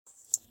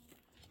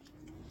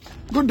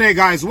Good day,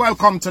 guys.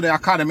 Welcome to the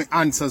Academic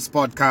Answers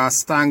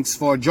podcast. Thanks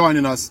for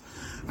joining us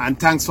and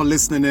thanks for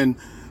listening in.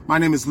 My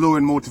name is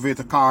Lewin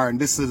Motivator Carr, and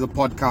this is a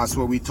podcast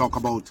where we talk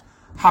about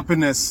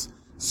happiness,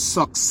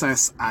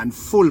 success, and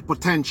full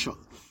potential.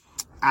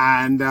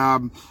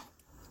 And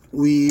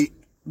we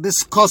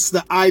discuss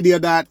the idea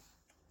that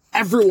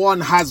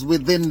everyone has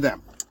within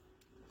them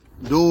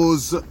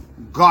those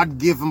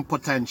God-given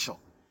potential,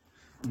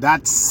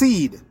 that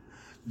seed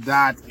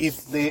that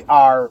if they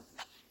are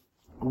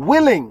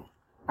willing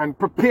and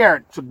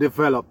prepared to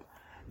develop,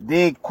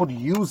 they could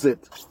use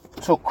it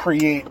to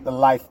create the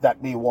life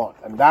that they want.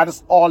 And that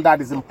is all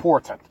that is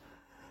important.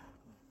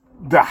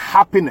 The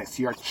happiness,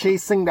 you're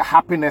chasing the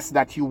happiness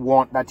that you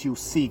want, that you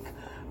seek,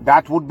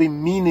 that would be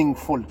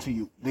meaningful to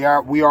you.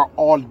 We are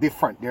all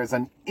different. There's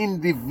an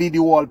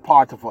individual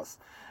part of us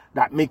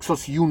that makes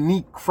us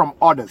unique from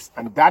others.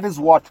 And that is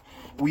what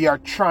we are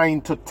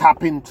trying to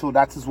tap into.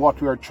 That is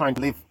what we are trying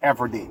to live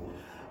every day.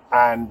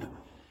 And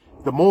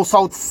the most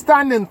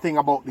outstanding thing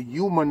about the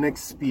human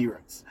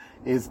experience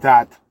is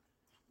that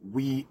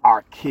we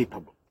are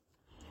capable.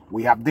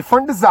 We have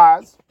different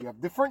desires, we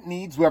have different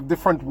needs, we have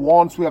different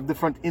wants, we have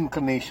different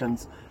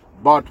inclinations,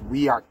 but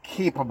we are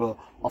capable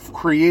of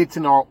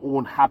creating our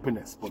own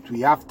happiness. But we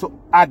have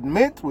to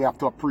admit, we have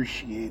to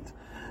appreciate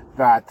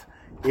that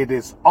it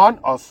is on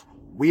us.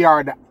 We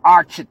are the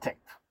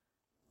architect.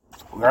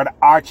 We are the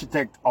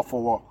architect of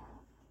our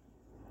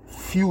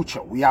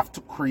future. We have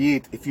to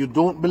create. If you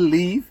don't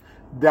believe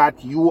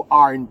that you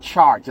are in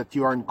charge, that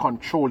you are in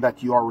control,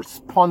 that you are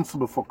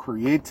responsible for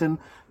creating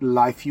the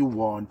life you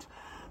want,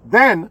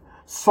 then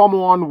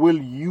someone will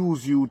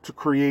use you to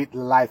create the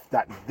life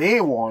that they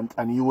want,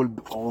 and you will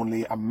be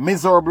only a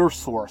miserable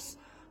resource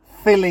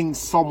filling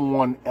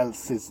someone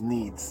else's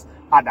needs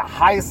at the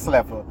highest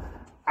level,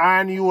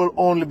 and you will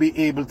only be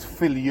able to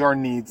fill your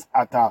needs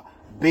at a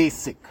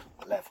basic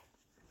level.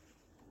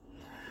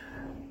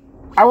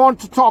 I want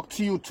to talk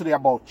to you today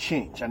about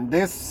change, and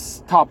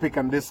this topic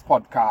and this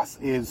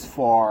podcast is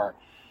for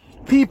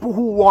people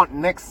who want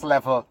next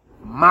level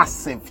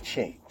massive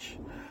change.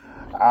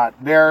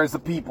 There's the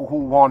people who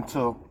want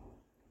to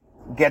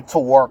get to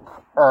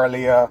work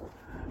earlier.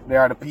 There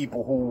are the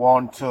people who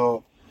want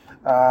to,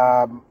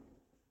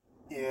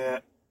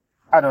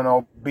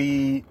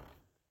 be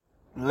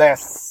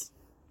less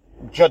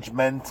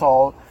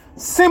judgmental.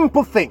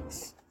 Simple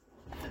things.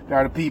 There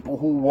are the people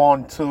who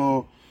want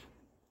to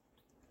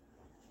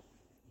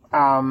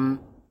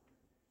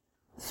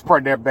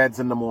spread their beds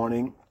in the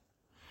morning.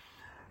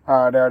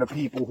 There are the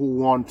people who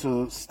want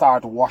to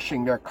start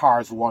washing their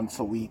cars once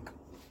a week.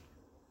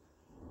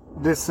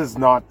 This is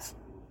not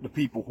the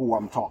people who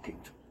I'm talking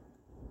to.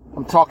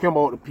 I'm talking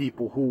about the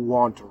people who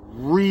want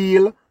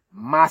real,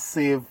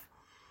 massive,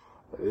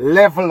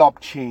 level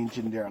up change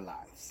in their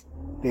lives.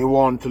 They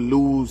want to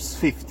lose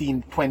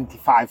 15,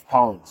 25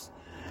 pounds.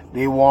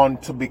 They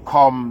want to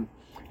become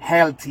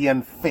healthy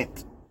and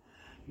fit.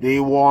 They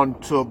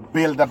want to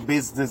build a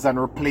business and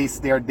replace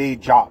their day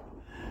job.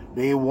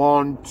 They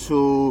want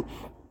to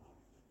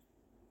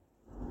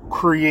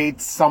create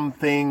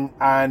something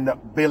and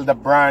build a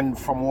brand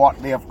from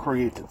what they have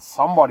created.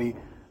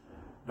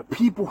 The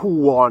people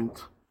who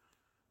want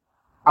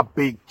a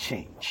big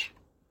change.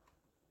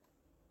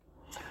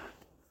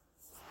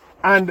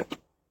 And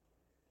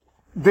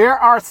there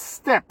are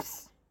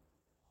steps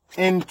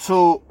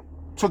into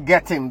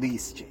getting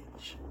these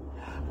change.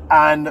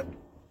 And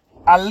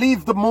I'll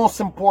leave the most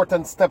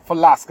important step for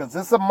last, because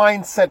this is a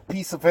mindset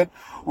piece of it.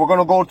 We're going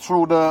to go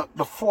through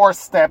the 4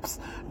 steps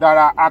that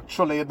are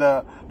actually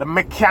the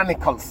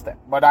mechanical step.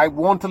 But I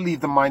want to leave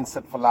the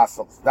mindset for last,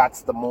 because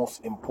that's the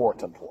most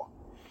important one.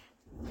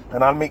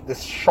 And I'll make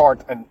this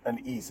short and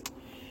easy.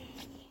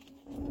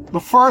 The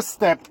first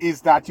step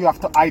is that you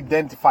have to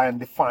identify and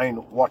define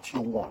what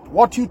you want.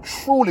 What you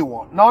truly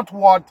want. Not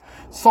what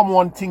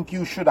someone think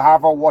you should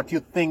have or what you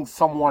think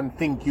someone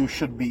think you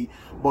should be.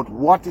 But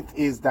what it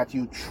is that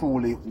you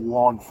truly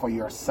want for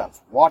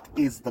yourself. What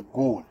is the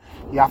goal?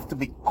 You have to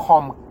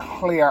become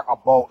clear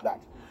about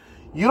that.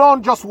 You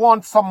don't just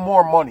want some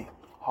more money.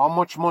 How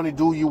much money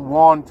do you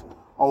want?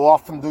 How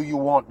often do you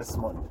want this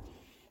money?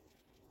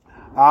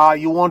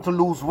 You want to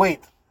lose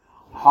weight.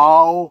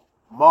 How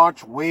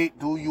much weight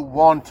do you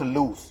want to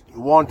lose?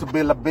 You want to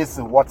build a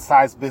business. What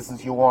size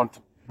business you want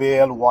to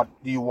build? What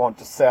do you want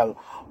to sell?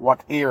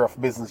 What area of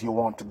business you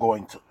want to go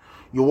into?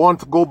 You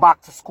want to go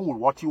back to school.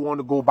 What do you want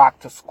to go back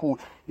to school?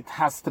 It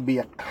has to be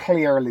a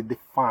clearly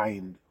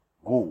defined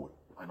goal,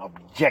 an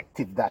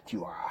objective that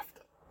you are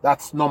after.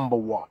 That's number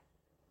 1.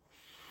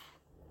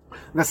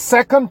 The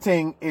second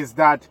thing is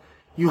that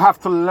you have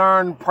to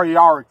learn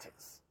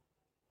priorities.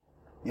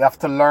 You have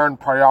to learn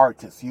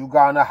priorities. You're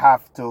gonna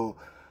have to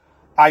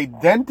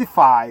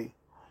identify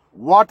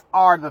what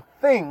are the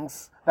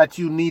things that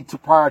you need to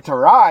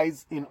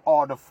prioritize in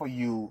order for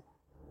you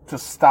to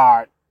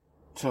start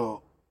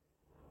to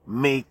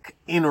make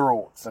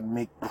inroads and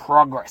make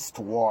progress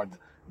toward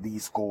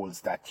these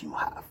goals that you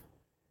have.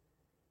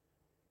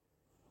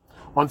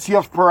 Once you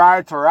have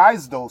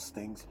prioritized those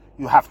things,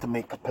 you have to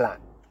make a plan.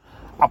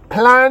 A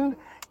plan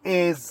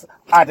is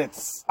at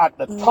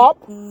the top,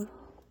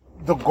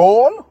 the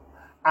goal,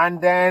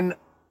 and then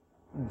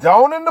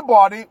down in the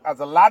body, as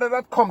a ladder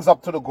that comes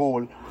up to the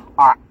goal,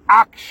 are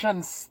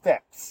action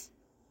steps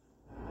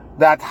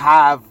that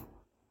have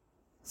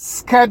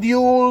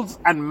schedules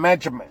and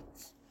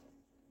measurements.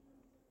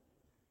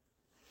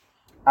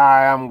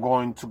 I am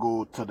going to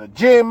go to the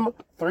gym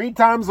 3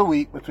 times a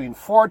week between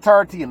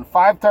 4:30 and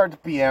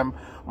 5:30 p.m.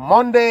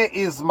 Monday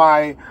is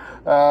my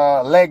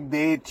leg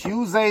day.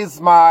 Tuesday is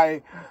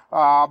my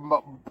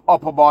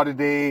upper body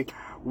day.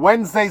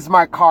 Wednesday is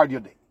my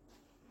cardio day.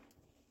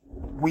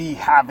 We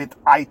have it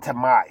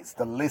itemized,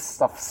 the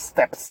list of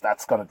steps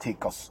that's going to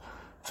take us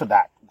to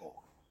that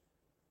goal.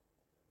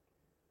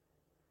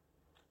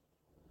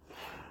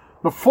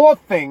 The fourth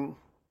thing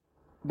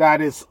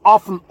that is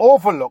often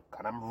overlooked,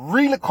 and I'm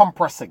really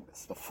compressing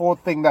this, the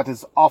fourth thing that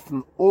is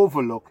often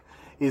overlooked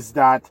is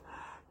that,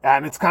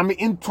 and it's going to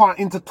be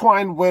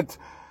intertwined with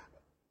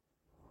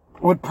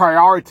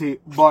priority,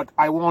 but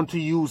I want to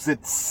use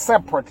it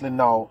separately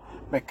now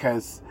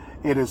because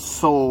it is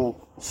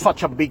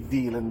such a big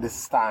deal in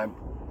this time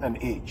and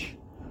age.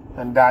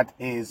 And that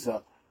is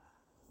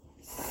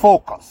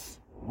focus,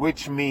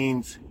 which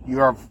means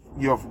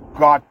you've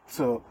got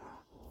to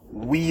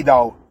weed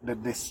out the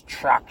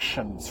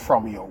distractions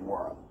from your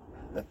world,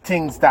 the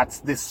things that's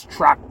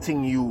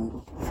distracting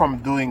you from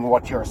doing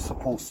what you're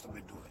supposed to be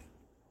doing.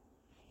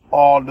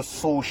 All the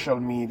social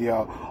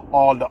media,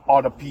 all the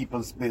other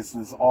people's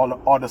business, all the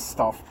other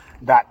stuff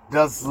that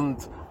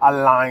doesn't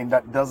align,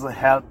 that doesn't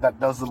help, that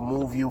doesn't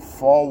move you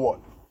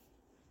forward.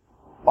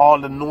 All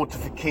the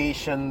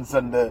notifications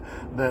and the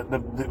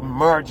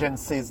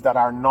emergencies that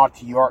are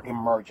not your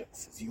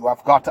emergencies. You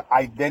have got to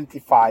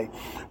identify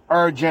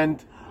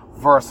urgent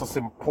versus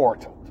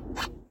important.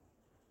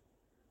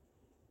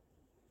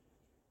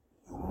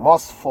 You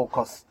must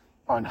focus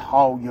on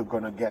how you're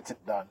going to get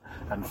it done.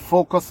 And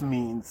focus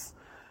means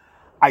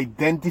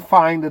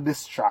identifying the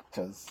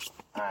distractors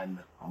and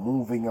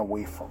moving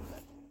away from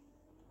them.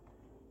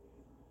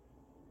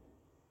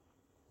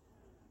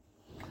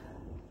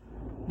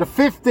 The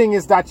fifth thing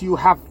is that you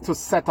have to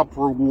set up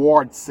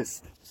reward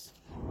systems.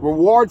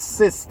 Reward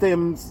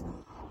systems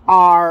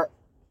are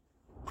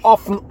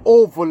often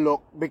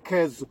overlooked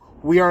because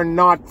we are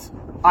not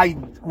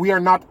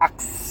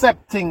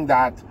accepting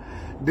that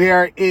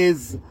there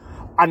is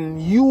a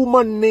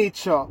human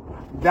nature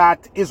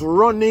that is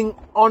running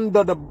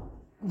under the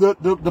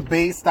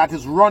base, that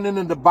is running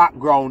in the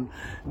background,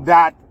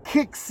 that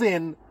kicks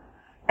in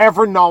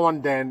every now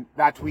and then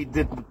that we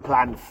didn't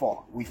plan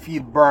for. We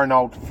feel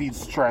burnout, we feel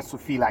stressed, we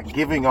feel like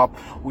giving up,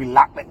 we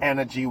lack the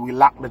energy, we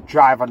lack the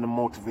drive and the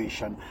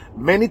motivation.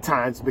 Many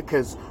times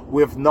because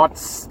we have not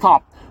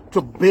stopped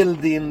to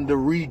build in the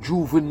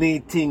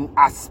rejuvenating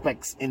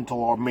aspects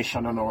into our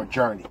mission and our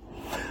journey.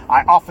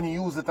 I often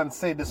use it and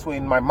say this way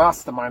in my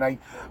mastermind. I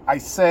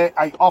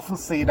often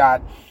say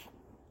that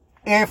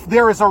if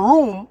there is a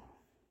room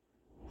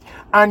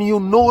and you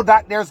know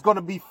that there's going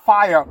to be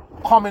fire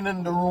coming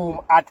in the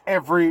room at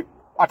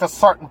a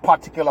certain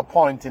particular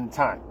point in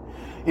time,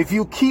 if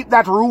you keep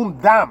that room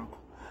damp,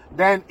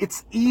 then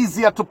it's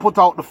easier to put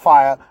out the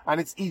fire, and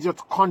it's easier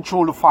to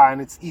control the fire,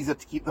 and it's easier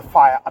to keep the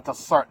fire at a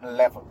certain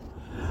level.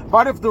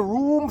 But if the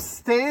room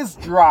stays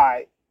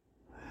dry,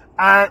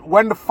 and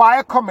when the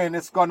fire comes in,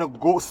 it's going to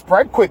go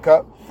spread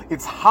quicker,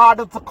 it's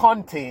harder to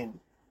contain,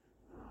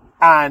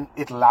 and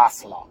it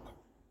lasts longer.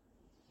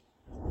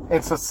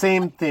 It's the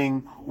same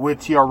thing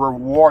with your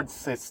reward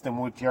system,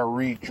 with your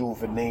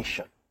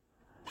rejuvenation.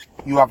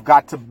 You have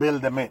got to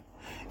build them in.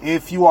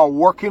 If you are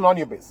working on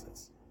your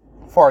business,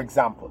 for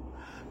example,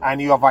 and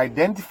you have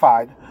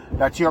identified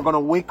that you're going to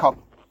wake up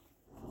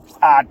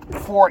at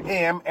 4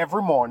 a.m.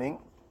 every morning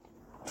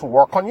to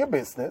work on your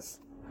business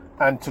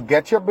and to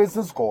get your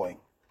business going,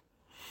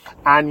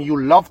 and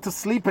you love to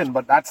sleep in,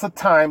 but that's the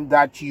time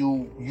that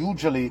you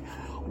usually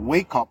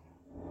wake up.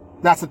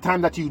 That's the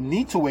time that you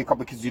need to wake up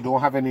because you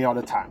don't have any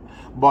other time.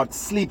 But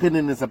sleeping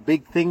in is a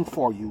big thing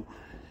for you.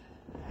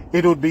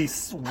 It would be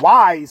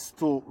wise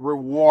to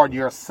reward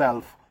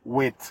yourself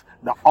with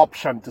the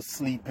option to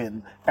sleep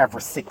in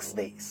every 6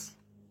 days.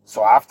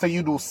 So after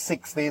you do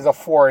 6 days of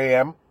 4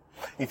 a.m.,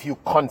 if you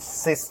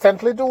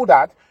consistently do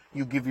that,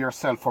 you give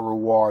yourself a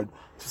reward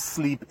to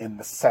sleep in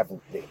the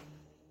 7th day.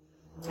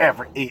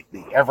 Every 8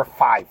 days, every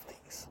 5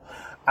 days.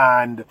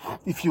 And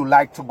if you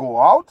like to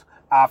go out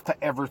after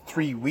every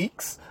 3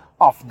 weeks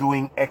of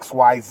doing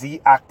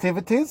XYZ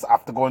activities,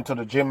 after going to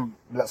the gym,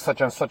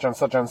 such and such and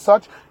such and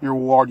such, you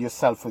reward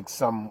yourself with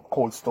some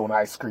Cold Stone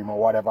ice cream or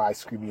whatever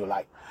ice cream you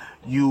like.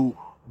 You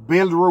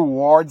build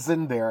rewards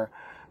in there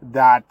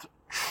that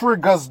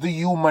triggers the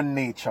human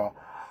nature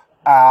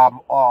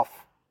of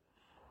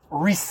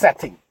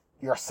resetting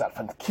yourself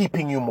and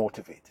keeping you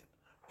motivated.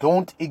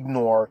 Don't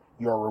ignore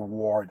your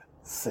reward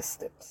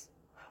systems.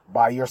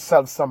 Buy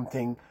yourself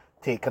something,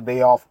 take a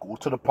day off, go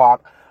to the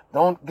park.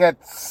 Don't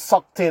get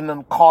sucked in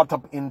and caught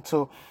up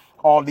into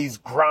all these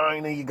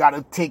grind, and you got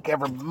to take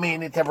every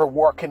minute, every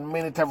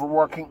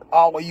working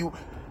hour. You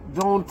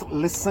don't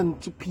listen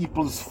to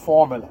people's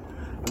formula.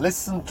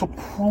 Listen to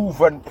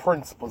proven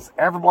principles.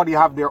 Everybody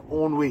have their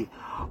own way.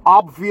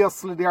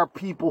 Obviously, there are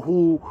people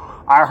who,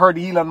 I heard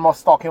Elon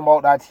Musk talking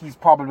about that he's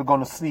probably going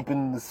to sleep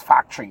in this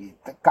factory.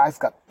 The guy's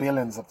got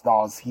billions of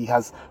dollars. He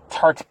has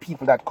 30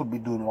 people that could be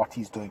doing what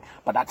he's doing.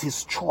 But that's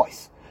his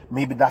choice.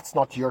 Maybe that's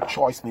not your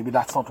choice. Maybe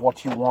that's not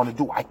what you want to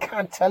do. I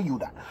can't tell you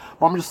that.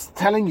 But I'm just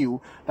telling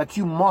you that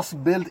you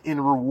must build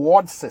in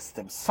reward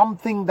systems.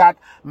 Something that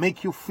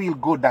make you feel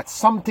good. That's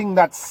something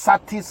that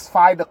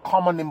satisfies the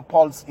common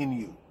impulse in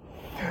you.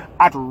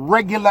 At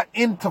regular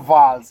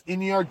intervals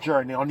in your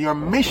journey, on your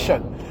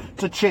mission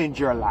to change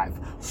your life,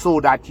 so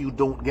that you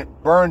don't get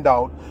burned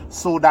out,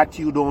 so that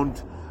you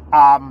don't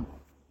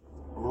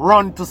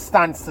run to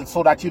standstill,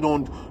 so that you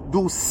don't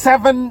do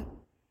 7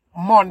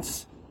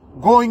 months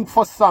going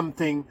for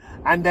something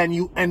and then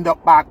you end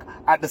up back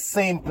at the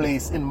same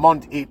place in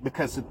month 8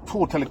 because you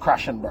totally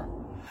crash and burn.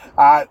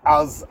 I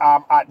was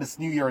at this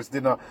New Year's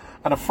dinner,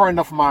 and a friend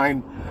of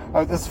mine,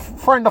 this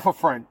friend of a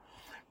friend,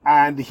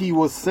 and he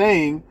was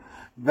saying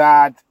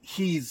that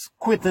he's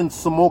quitting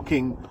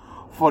smoking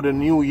for the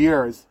New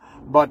Year's,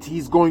 but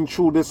he's going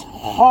through this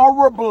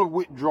horrible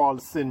withdrawal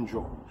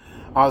syndrome.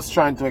 I was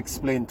trying to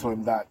explain to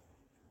him that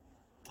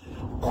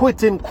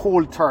quitting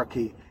cold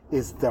turkey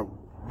is the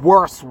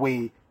worst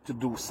way to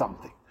do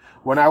something.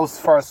 When I was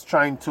first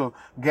trying to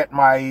get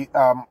my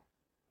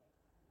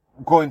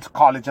going to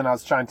college, and I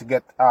was trying to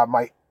get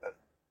my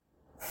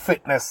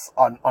fitness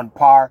on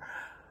par,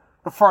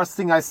 the first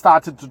thing I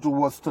started to do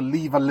was to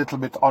leave a little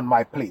bit on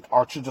my plate,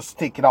 or to just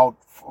take it out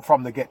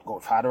from the get-go.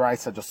 If I had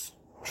rice, I just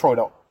throw it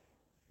out,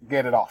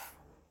 get it off,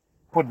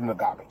 put it in the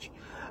garbage,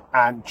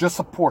 and just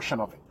a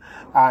portion of it.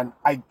 And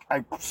I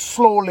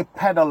slowly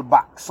pedal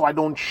back so I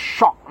don't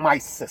shock my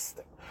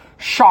system.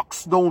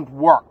 Shocks don't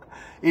work.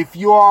 If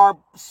you are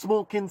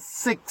smoking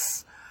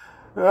 6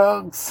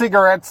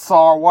 cigarettes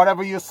or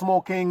whatever you're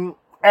smoking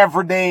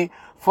every day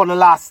for the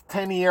last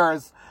 10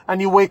 years, and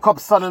you wake up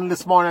suddenly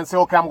this morning and say,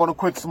 okay, I'm going to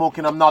quit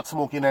smoking, I'm not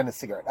smoking any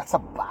cigarette. That's a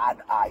bad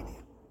idea.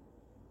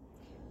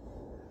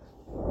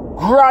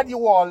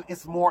 Gradual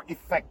is more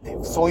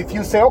effective. So if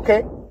you say,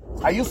 okay,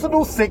 I used to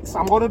do 6,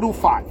 I'm going to do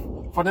 5.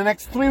 For the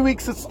next 3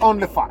 weeks, it's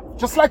only 5.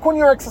 Just like when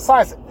you're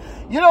exercising.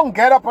 You don't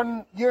get up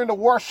and you're in the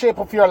worst shape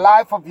of your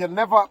life, or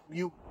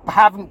you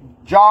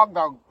haven't jogged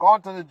or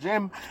gone to the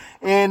gym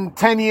in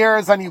 10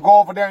 years, and you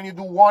go over there and you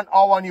do 1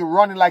 hour and you're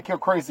running like you're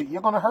crazy.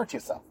 You're going to hurt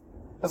yourself.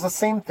 It's the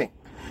same thing.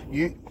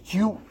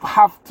 You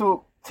have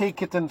to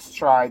take it in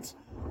strides,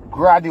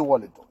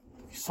 gradually.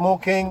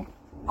 Smoking,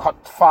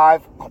 cut to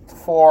 5, cut to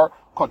 4,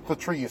 cut to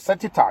 3. You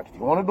set your target.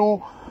 You want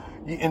to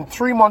do, in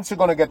 3 months, you're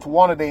going to get to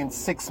 1 a day. In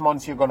 6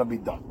 months, you're going to be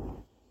done.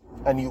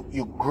 And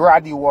you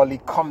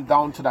gradually come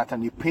down to that,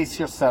 and you pace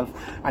yourself,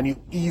 and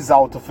you ease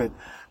out of it,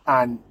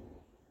 and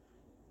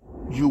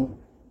you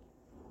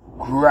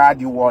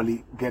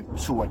gradually get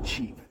to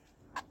achieve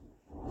it.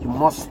 You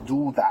must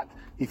do that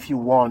if you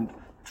want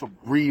to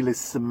really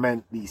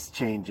cement these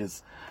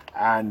changes,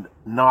 and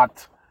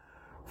not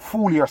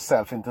fool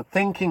yourself into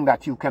thinking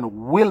that you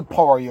can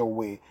willpower your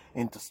way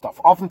into stuff.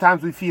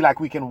 Oftentimes we feel like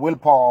we can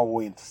willpower our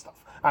way into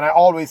stuff. And I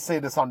always say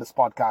this on this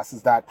podcast,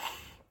 is that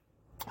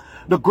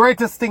the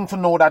greatest thing to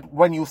know, that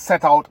when you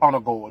set out on a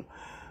goal,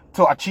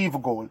 to achieve a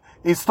goal,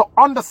 is to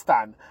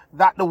understand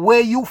that the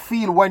way you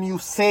feel when you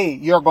say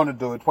you're going to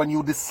do it, when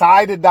you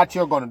decided that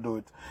you're going to do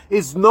it,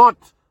 is not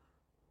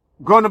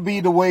going to be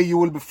the way you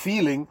will be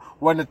feeling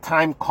when the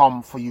time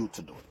comes for you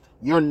to do it.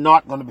 You're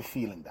not going to be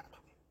feeling that.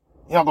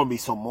 You're not going to be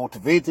so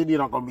motivated. You're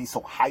not going to be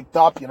so hyped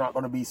up. You're not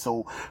going to be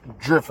so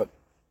driven.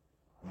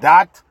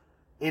 That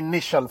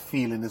initial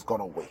feeling is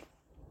going to wait.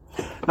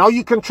 Now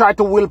you can try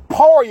to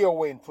willpower your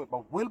way into it,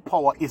 but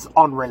willpower is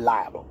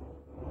unreliable.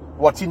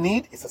 What you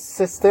need is a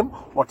system.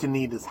 What you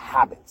need is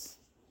habits.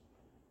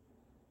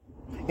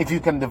 If you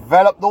can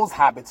develop those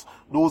habits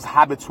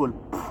will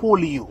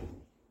pull you.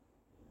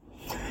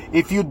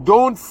 If you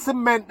don't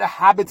cement the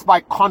habits by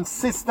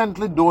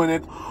consistently doing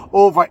it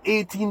over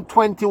 18,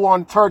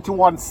 21,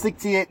 31,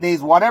 68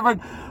 days, whatever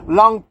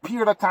long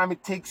period of time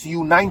it takes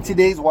you, 90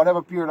 days,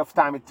 whatever period of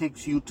time it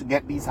takes you to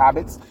get these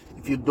habits,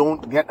 if you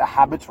don't get the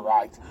habit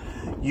right,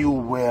 you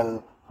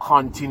will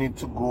continue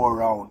to go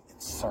around in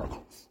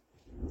circles.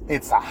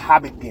 It's a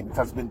habit game. It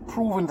has been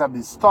proven, to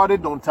be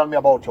studied. Don't tell me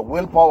about your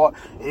willpower.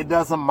 It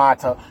doesn't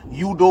matter.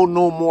 You don't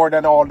know more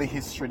than all the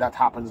history that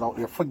happens out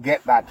there.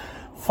 Forget that.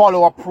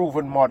 Follow a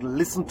proven model.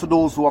 Listen to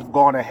those who have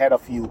gone ahead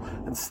of you,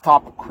 and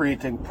stop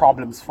creating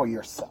problems for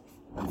yourself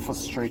and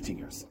frustrating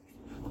yourself.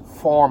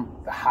 Form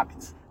the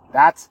habits.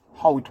 That's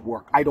how it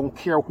works. I don't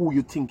care who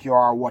you think you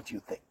are or what you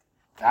think.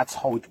 That's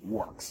how it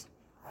works.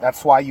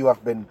 That's why you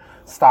have been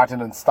starting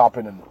and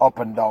stopping and up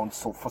and down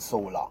for so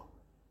long.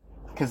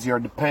 Because you're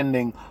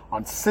depending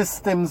on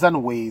systems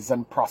and ways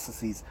and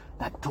processes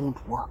that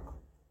don't work.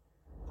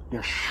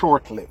 They're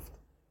short-lived.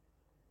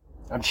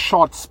 And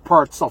short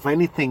spurts of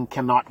anything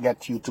cannot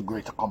get you to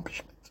great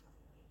accomplishment.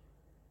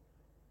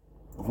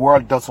 The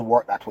world doesn't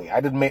work that way. I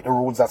didn't make the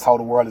rules. That's how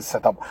the world is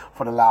set up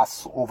for the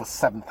last over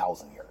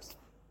 7,000 years.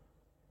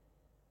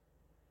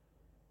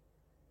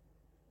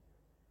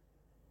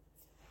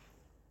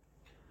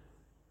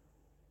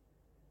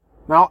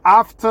 Now,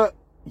 after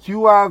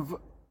you have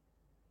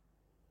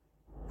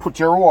put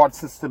your reward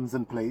systems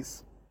in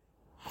place,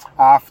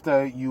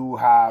 after you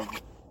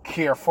have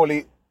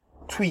carefully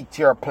tweaked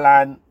your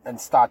plan and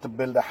start to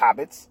build the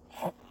habits,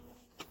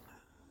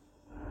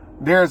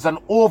 there's an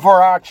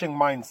overarching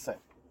mindset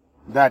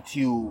that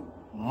you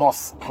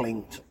must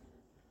cling to.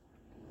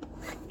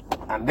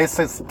 And this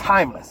is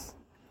timeless.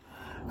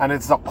 And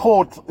it's a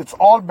quote, it's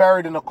all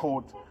buried in a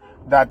quote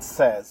that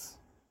says,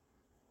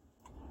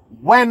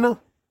 when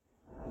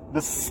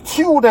the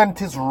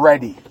student is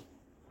ready,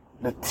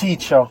 the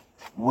teacher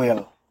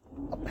will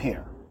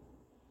appear.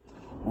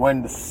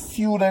 When the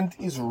student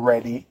is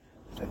ready,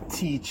 the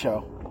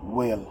teacher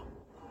will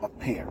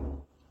appear.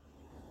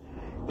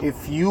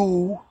 If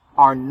you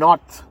are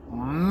not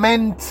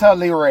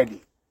mentally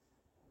ready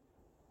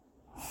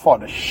for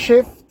the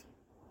shift,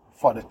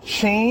 for the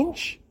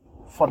change,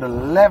 for the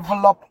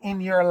level up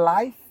in your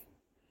life,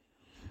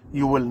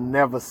 you will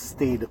never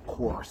stay the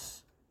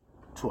course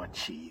to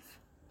achieve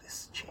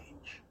this change.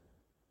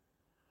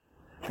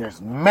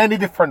 There's many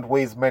different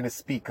ways many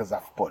speakers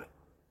have put it.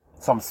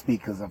 Some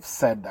speakers have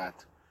said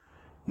that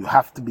you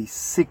have to be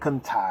sick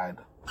and tired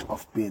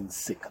of being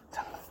sick and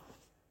tired.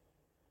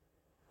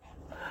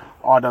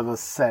 Others have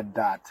said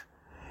that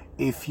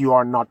if you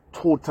are not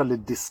totally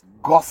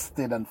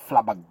disgusted and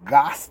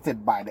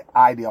flabbergasted by the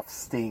idea of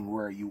staying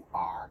where you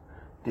are,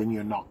 then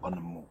you're not going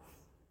to move.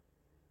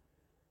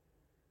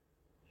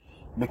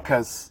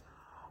 Because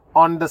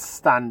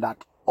understand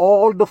that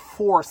all the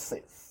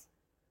forces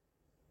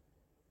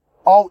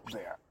out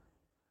there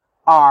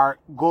are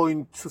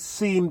going to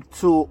seem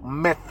to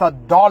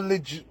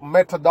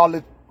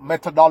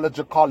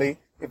methodologically,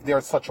 if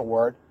there's such a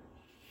word,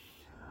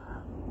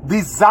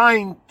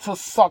 designed to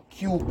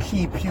suck you,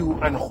 keep you,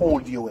 and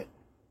hold you in.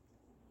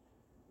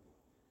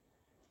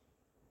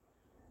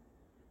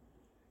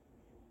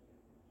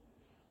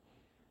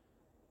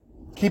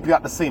 Keep you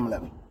at the same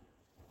level.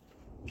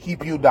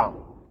 Keep you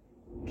down.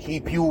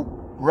 Keep you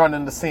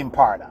running the same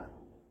paradigm.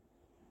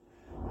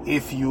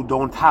 If you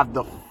don't have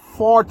the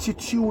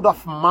fortitude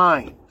of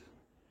mind,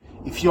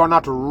 if you're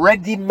not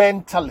ready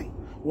mentally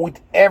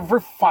with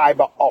every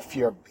fiber of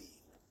your being,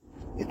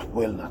 it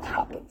will not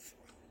happen for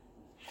you.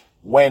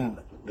 When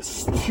the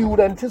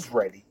student is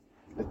ready,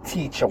 the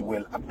teacher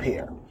will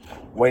appear.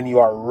 When you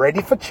are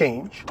ready for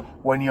change,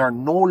 when you are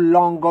no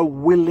longer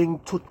willing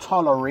to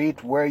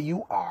tolerate where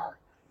you are,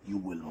 you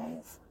will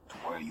move to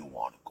where you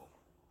want to go.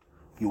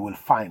 You will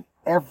find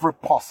every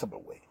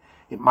possible way.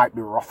 It might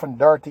be rough and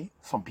dirty.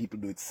 Some people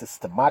do it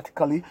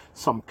systematically.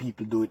 Some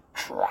people do it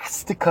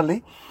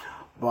drastically.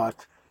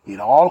 But it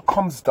all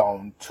comes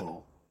down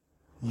to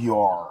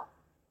your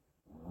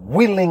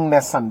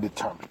willingness and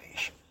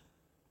determination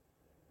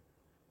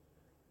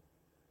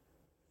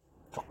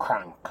to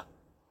crank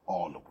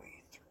all the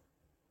way through.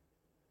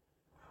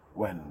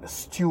 When the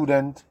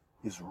student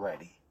is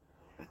ready,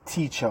 the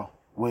teacher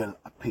will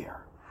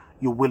appear.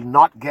 You will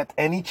not get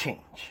any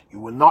change. You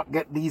will not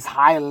get these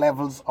high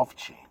levels of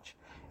change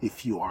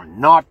if you are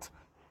not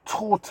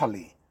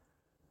totally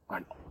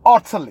and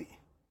utterly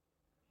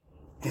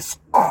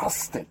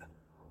disgusted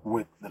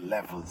with the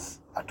levels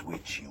at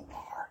which you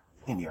are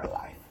in your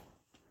life.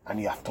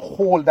 And you have to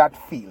hold that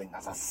feeling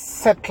as a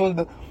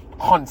settled,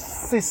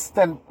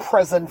 consistent,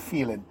 present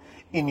feeling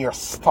in your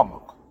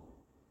stomach.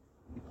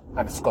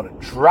 And it's going to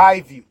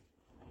drive you.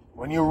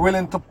 When you're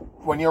ready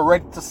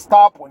to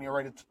stop, when you're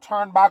ready to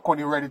turn back, when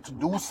you're ready to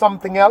do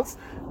something else,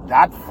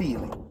 that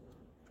feeling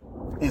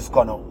is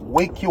going to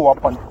wake you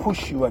up and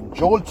push you and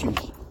jolt you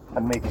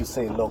and make you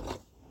say,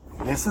 look,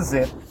 this is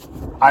it.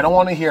 I don't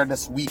want to hear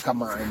this weaker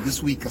mind,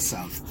 this weaker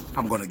self.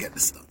 I'm going to get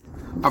this done.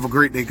 Have a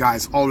great day,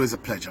 guys. Always a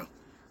pleasure.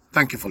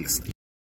 Thank you for listening.